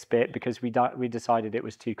ignored this bit because we decided it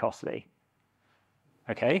was too costly.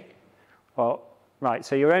 Okay, well, right,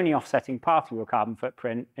 so you're only offsetting part of your carbon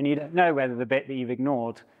footprint, and you don't know whether the bit that you've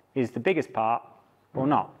ignored is the biggest part or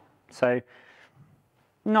not. So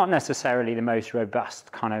not necessarily the most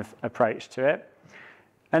robust kind of approach to it.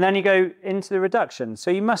 And then you go into the reduction. So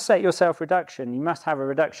you must set yourself reduction. You must have a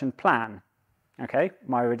reduction plan. Okay,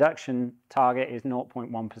 my reduction target is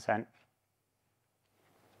 0.1%.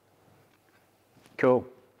 Cool,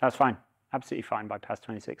 that's fine. Absolutely fine by PAS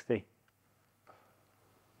 2060.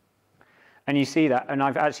 And you see that, and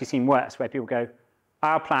I've actually seen worse, where people go,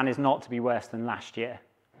 our plan is not to be worse than last year,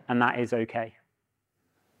 and that is okay.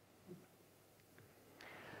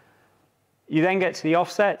 You then get to the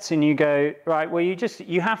offsets and you go, right, well, you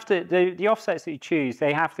have to, the offsets that you choose,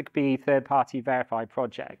 they have to be third-party verified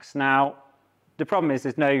projects. Now, the problem is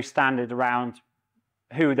there's no standard around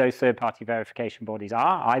who those third-party verification bodies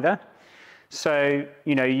are either. So,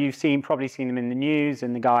 you know, you've probably seen them in the news,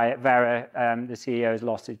 and the guy at Vera, the CEO, has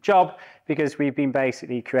lost his job because we've been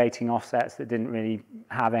basically creating offsets that didn't really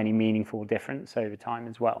have any meaningful difference over time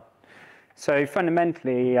as well. So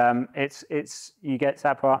fundamentally, you get to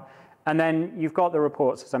that part. And then you've got the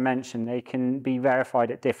reports, as I mentioned, they can be verified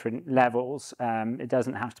at different levels. It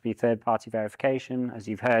doesn't have to be third-party verification. As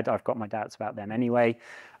you've heard, I've got my doubts about them anyway.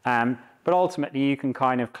 But ultimately, you can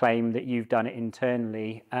kind of claim that you've done it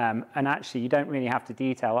internally. And actually, you don't really have to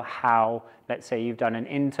detail how, let's say you've done an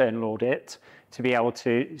internal audit to be able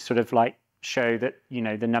to sort of like show that, you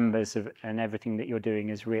know, the numbers and everything that you're doing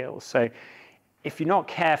is real. So if you're not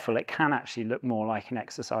careful, it can actually look more like an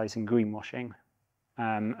exercise in greenwashing.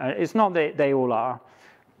 It's not that they all are,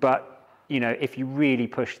 but you know, if you really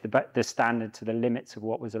push the standard to the limits of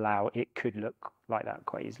what was allowed, it could look like that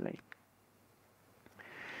quite easily.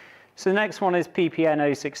 So the next one is PPN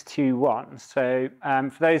 0621. So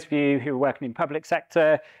for those of you who are working in public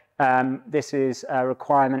sector, this is a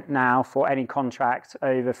requirement now for any contract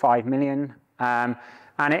over 5 million, and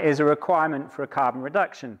it is a requirement for a carbon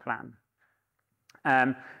reduction plan.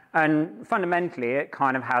 And fundamentally, it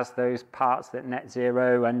kind of has those parts that net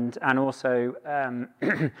zero and also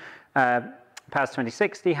PAS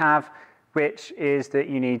 2060 have, which is that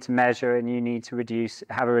you need to measure and you need to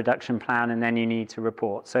have a reduction plan, and then you need to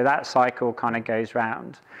report. So that cycle kind of goes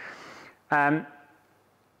round. I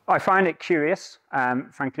find it curious,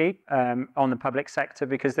 frankly, on the public sector,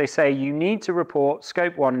 because they say you need to report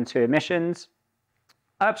scope 1 and 2 emissions,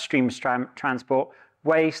 upstream transport,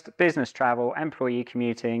 waste, business travel, employee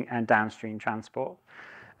commuting, and downstream transport.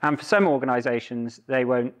 And for some organisations, they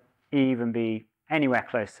won't even be anywhere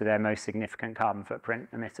close to their most significant carbon footprint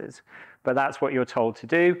emitters. But that's what you're told to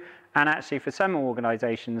do. And actually, for some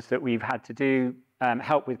organisations that we've had to do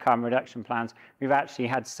help with carbon reduction plans, we've actually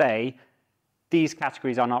had to say, these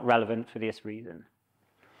categories are not relevant for this reason.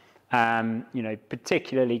 You know,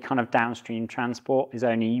 particularly kind of downstream transport is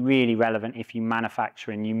only really relevant if you manufacture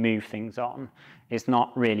and you move things on. It's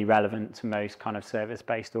not really relevant to most kind of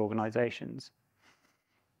service-based organisations.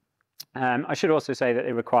 I should also say that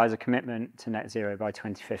it requires a commitment to net zero by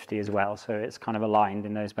 2050 as well, so it's kind of aligned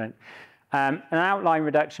in those. An outline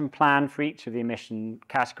reduction plan for each of the emission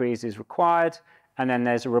categories is required, and then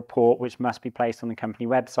there's a report which must be placed on the company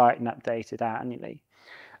website and updated annually.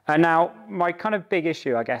 Now, my kind of big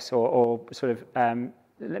issue, I guess, or sort of,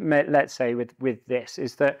 let's say with this,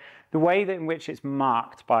 is that the way in which it's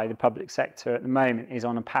marked by the public sector at the moment is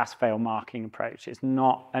on a pass-fail marking approach. It's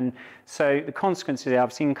not, and so the consequences,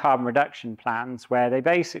 I've seen carbon reduction plans where they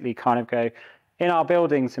basically kind of go, in our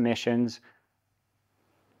buildings emissions,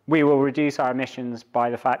 we will reduce our emissions by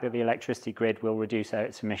the fact that the electricity grid will reduce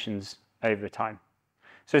its emissions over time.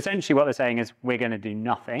 So essentially what they're saying is we're going to do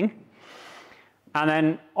nothing. And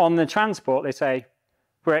then on the transport, they say,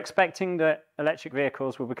 we're expecting that electric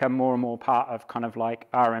vehicles will become more and more part of kind of like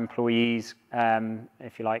our employees,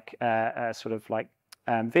 if you like, sort of like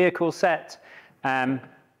vehicle set, and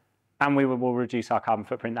we will reduce our carbon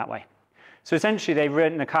footprint that way. So essentially, they've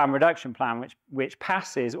written a carbon reduction plan which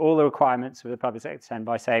passes all the requirements of the public sector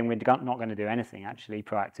by saying we're not going to do anything actually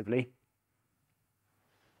proactively.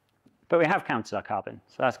 But we have counted our carbon,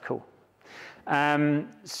 so that's cool.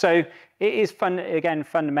 So it is fun again.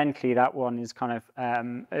 Fundamentally, that one is kind of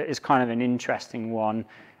an interesting one.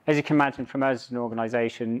 as you can imagine from us as an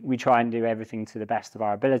organisation, we try and do everything to the best of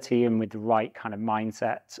our ability and with the right kind of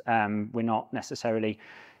mindset. We're not necessarily,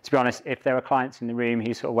 to be honest, if there are clients in the room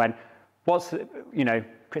who sort of went, what's the,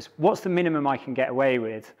 Chris, what's the minimum I can get away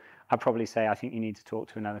with? I'd probably say, I think you need to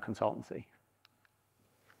talk to another consultancy.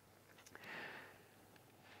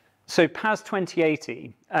 So PAS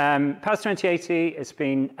 2080. PAS 2080 has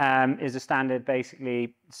been, is a standard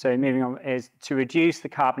basically, so moving on, is to reduce the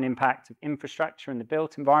carbon impact of infrastructure in the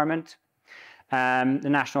built environment. The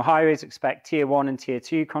national highways expect tier 1 and tier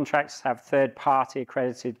 2 contracts to have third-party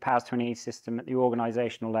accredited PAS 2080 system at the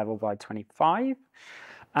organisational level by 25.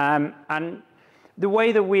 And the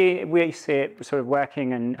way that we see it sort of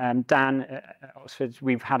working, and Dan at Oxford,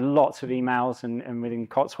 we've had lots of emails and within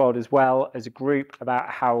Cotswold as well as a group about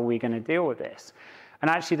how we're going to deal with this.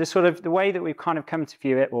 And actually the way that we've kind of come to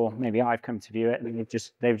view it, or maybe I've come to view it, and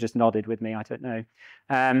they've just nodded with me, I don't know,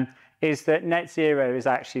 is that net zero is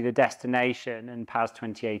actually the destination and PAS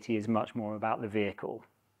 2080 is much more about the vehicle.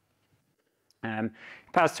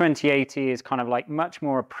 PAS 2080 is kind of like much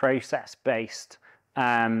more a process-based,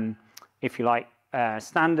 if you like,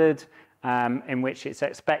 standard in which it's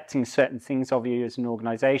expecting certain things of you as an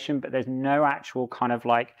organization, but there's no actual kind of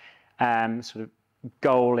like sort of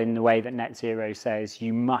goal in the way that net zero says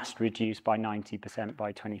you must reduce by 90%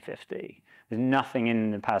 by 2050. There's nothing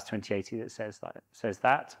in the PAS 2080 that says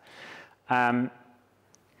that. And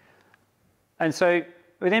so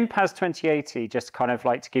within PAS 2080, just kind of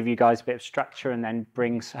like to give you guys a bit of structure and then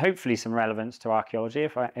brings hopefully some relevance to archaeology.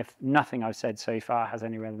 If nothing I've said so far has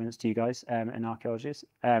any relevance to you guys in archaeology,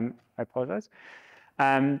 I apologize.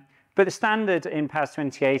 But the standard in PAS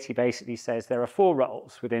 2080 basically says there are 4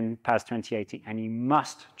 roles within PAS 2080 and you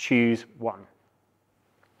must choose one.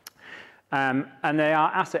 And they are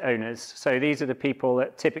asset owners. So these are the people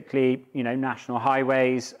that typically, national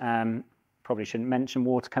highways, probably shouldn't mention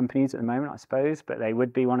water companies at the moment, I suppose, but they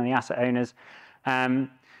would be one of the asset owners. And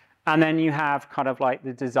then you have kind of like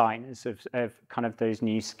the designers of kind of those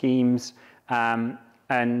new schemes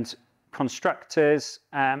and constructors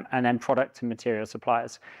and then product and material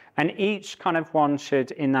suppliers. And each kind of one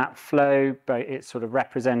should, in that flow, but it's sort of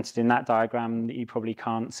represented in that diagram that you probably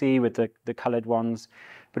can't see with the coloured ones,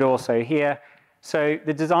 but also here. So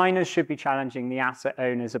the designers should be challenging the asset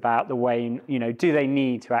owners about the way, do they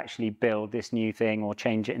need to actually build this new thing or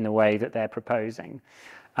change it in the way that they're proposing?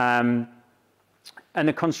 And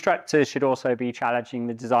the constructors should also be challenging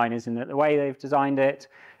the designers in the way they've designed it,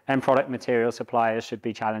 and product material suppliers should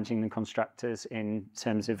be challenging the constructors in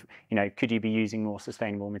terms of, could you be using more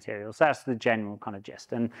sustainable materials? That's the general kind of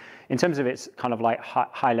gist. And in terms of its kind of like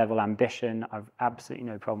high level ambition, I've absolutely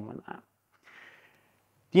no problem with that.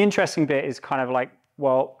 The interesting bit is kind of like,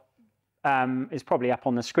 well, it's probably up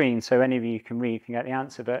on the screen, so any of you can read, can get the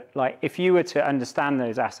answer. But like, if you were to understand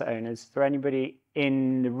those asset owners, is there anybody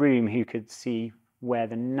in the room who could see where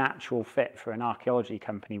the natural fit for an archaeology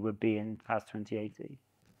company would be in PAS 2080?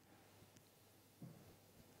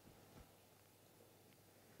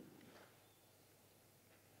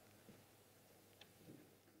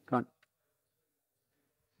 Go on.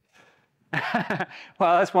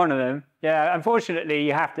 Well, that's one of them. Yeah, unfortunately,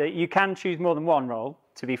 you can choose more than one role,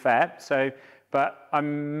 to be fair. So, but I'm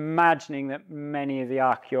imagining that many of the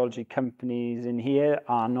archaeology companies in here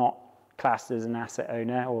are not classed as an asset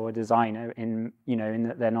owner or a designer in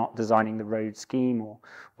that they're not designing the road scheme or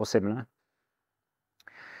similar.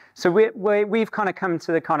 So we've kind of come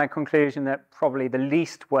to the kind of conclusion that probably the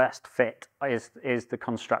least worst fit is the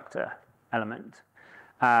constructor element.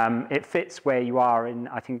 It fits where you are in,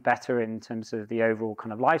 I think, better in terms of the overall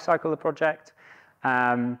kind of life cycle of the project.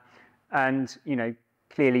 And,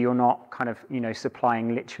 clearly you're not kind of,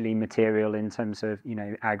 supplying literally material in terms of,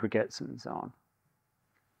 aggregates and so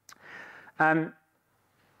on.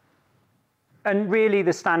 And really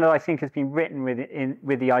the standard, I think, has been written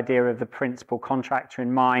with the idea of the principal contractor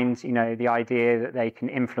in mind, the idea that they can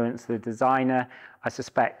influence the designer. I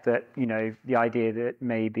suspect that, the idea that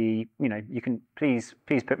maybe, you can please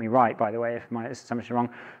put me right, by the way, if my assumption is wrong,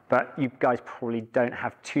 but you guys probably don't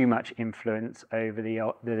have too much influence over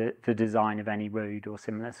the design of any road or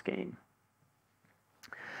similar scheme.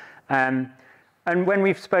 And when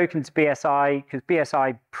we've spoken to BSI, because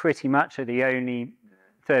BSI pretty much are the only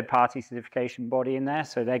third-party certification body in there,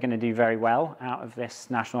 so they're going to do very well out of this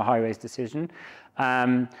National Highways decision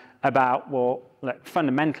about, well, look,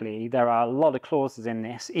 fundamentally, there are a lot of clauses in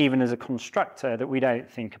this, even as a constructor, that we don't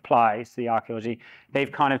think applies to the archaeology.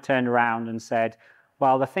 They've kind of turned around and said,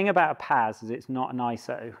 well, the thing about a PAS is it's not an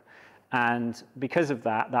ISO. And because of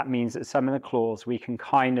that, that means that some of the clause we can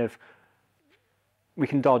kind of, we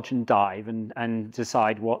can dodge and dive and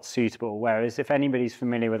decide what's suitable. Whereas if anybody's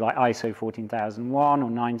familiar with like ISO 14001 or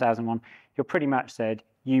 9001, you're pretty much said,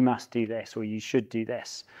 you must do this or you should do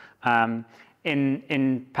this.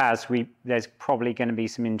 In PAS, there's probably going to be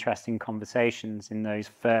some interesting conversations in those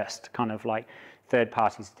first kind of like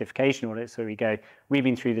third-party certification audits where we go, we've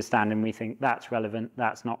been through the standard and we think that's relevant,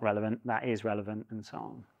 that's not relevant, that is relevant, and so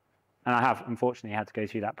on. And I have unfortunately had to go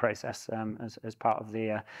through that process as part of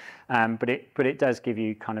the, but it does give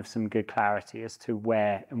you kind of some good clarity as to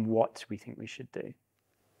where and what we think we should do.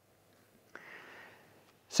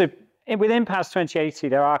 So within PAS 2080,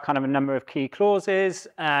 there are kind of a number of key clauses,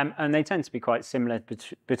 and they tend to be quite similar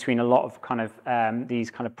between a lot of kind of these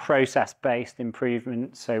kind of process-based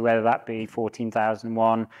improvements. So whether that be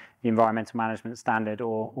 14001, the environmental management standard,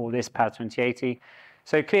 or this PAS 2080.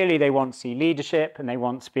 So clearly they want to see leadership, and they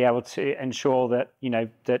want to be able to ensure that, you know,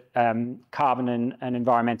 that carbon and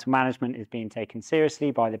environmental management is being taken seriously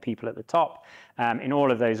by the people at the top in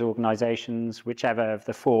all of those organizations, whichever of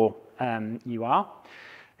the four you are.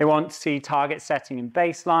 They want to see target setting and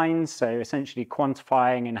baselines, so essentially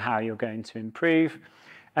quantifying and how you're going to improve.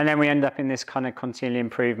 And then we end up in this kind of continual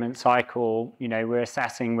improvement cycle. You know, we're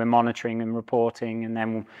assessing, we're monitoring and reporting, and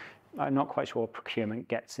then I'm not quite sure what procurement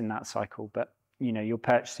gets in that cycle, but you know, you're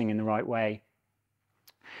purchasing in the right way.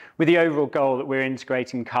 With the overall goal that we're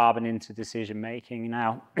integrating carbon into decision making.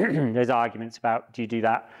 Now, there's arguments about, do you do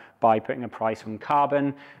that by putting a price on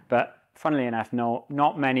carbon? But funnily enough,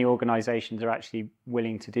 not many organizations are actually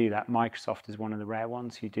willing to do that. Microsoft is one of the rare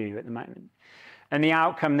ones who do at the moment. And the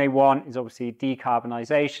outcome they want is obviously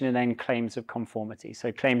decarbonisation and then claims of conformity.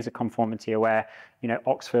 So claims of conformity are where, you know,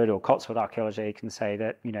 Oxford or Cotswold Archaeology can say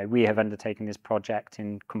that, you know, we have undertaken this project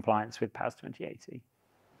in compliance with PAS 2080.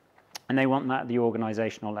 And they want that at the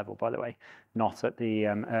organisational level, by the way, not at the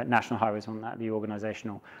National Highways want that at the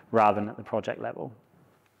organisational rather than at the project level.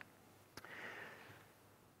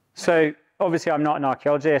 So obviously I'm not an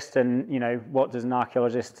archaeologist, and you know, what does an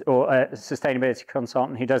archaeologist or a sustainability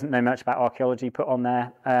consultant who doesn't know much about archaeology put on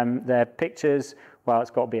their pictures? Well,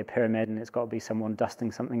 it's got to be a pyramid and it's got to be someone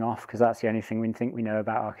dusting something off, because that's the only thing we think we know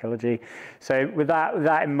about archaeology. So with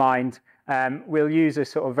that in mind, we'll use a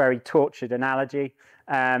sort of very tortured analogy.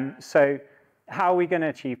 So how are we going to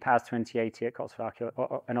achieve PAS 2080 at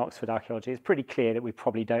Oxford Archaeology? It's pretty clear that we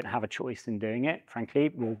probably don't have a choice in doing it,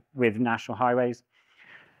 frankly, with National Highways.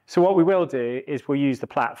 So what we will do is we'll use the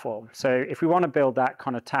platform. So if we want to build that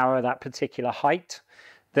kind of tower, that particular height,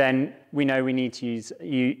 then we know we need to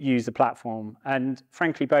use the platform. And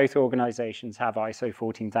frankly, both organizations have ISO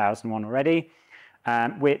 14001 already,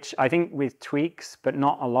 which I think with tweaks, but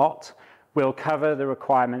not a lot, will cover the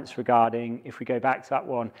requirements regarding, if we go back to that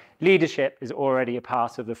one, leadership is already a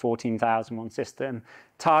part of the 14001 system.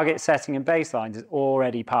 Target setting and baselines is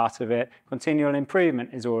already part of it. Continual improvement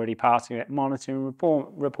is already part of it. Monitoring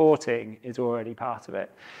reporting is already part of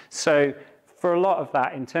it. So for a lot of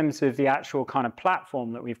that, in terms of the actual kind of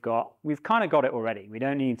platform that we've kind of got it already. We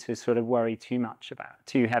don't need to sort of worry too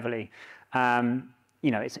heavily.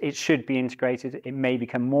 You know, it should be integrated. It may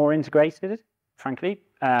become more integrated, frankly,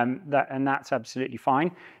 and that's absolutely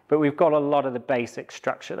fine. But we've got a lot of the basic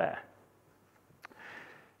structure there.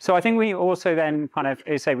 So I think we also then kind of,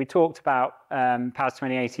 say, we talked about PAS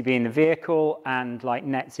 2080 being the vehicle and like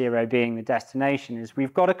net zero being the destination, is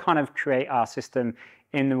we've got to kind of create our system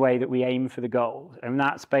in the way that we aim for the goal. And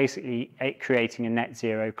that's basically creating a net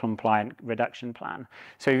zero compliant reduction plan.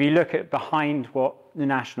 So if you look at behind what the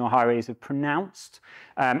National Highways have pronounced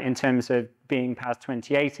in terms of being PAS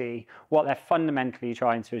 2080, what they're fundamentally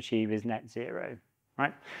trying to achieve is net zero,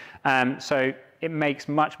 right? So it makes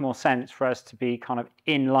much more sense for us to be kind of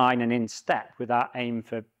in line and in step with our aim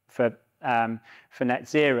for net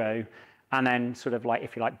zero, and then sort of like,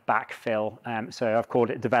 if you like, backfill. So I've called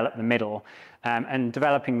it develop the middle, and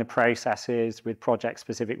developing the processes with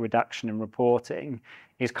project-specific reduction and reporting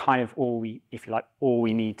is kind of all we, if you like, all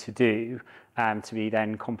we need to do to be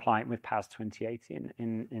then compliant with PAS 2080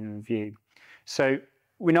 in view. So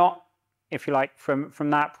we're not, if you like, from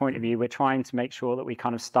that point of view, we're trying to make sure that we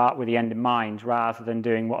kind of start with the end in mind, rather than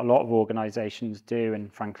doing what a lot of organizations do,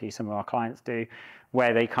 and frankly, some of our clients do,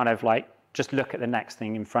 where they kind of like, just look at the next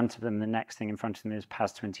thing in front of them. The next thing in front of them is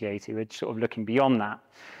PAS 2080. We're sort of looking beyond that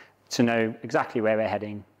to know exactly where we're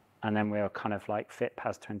heading, and then we'll kind of like fit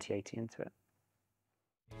PAS 2080 into it.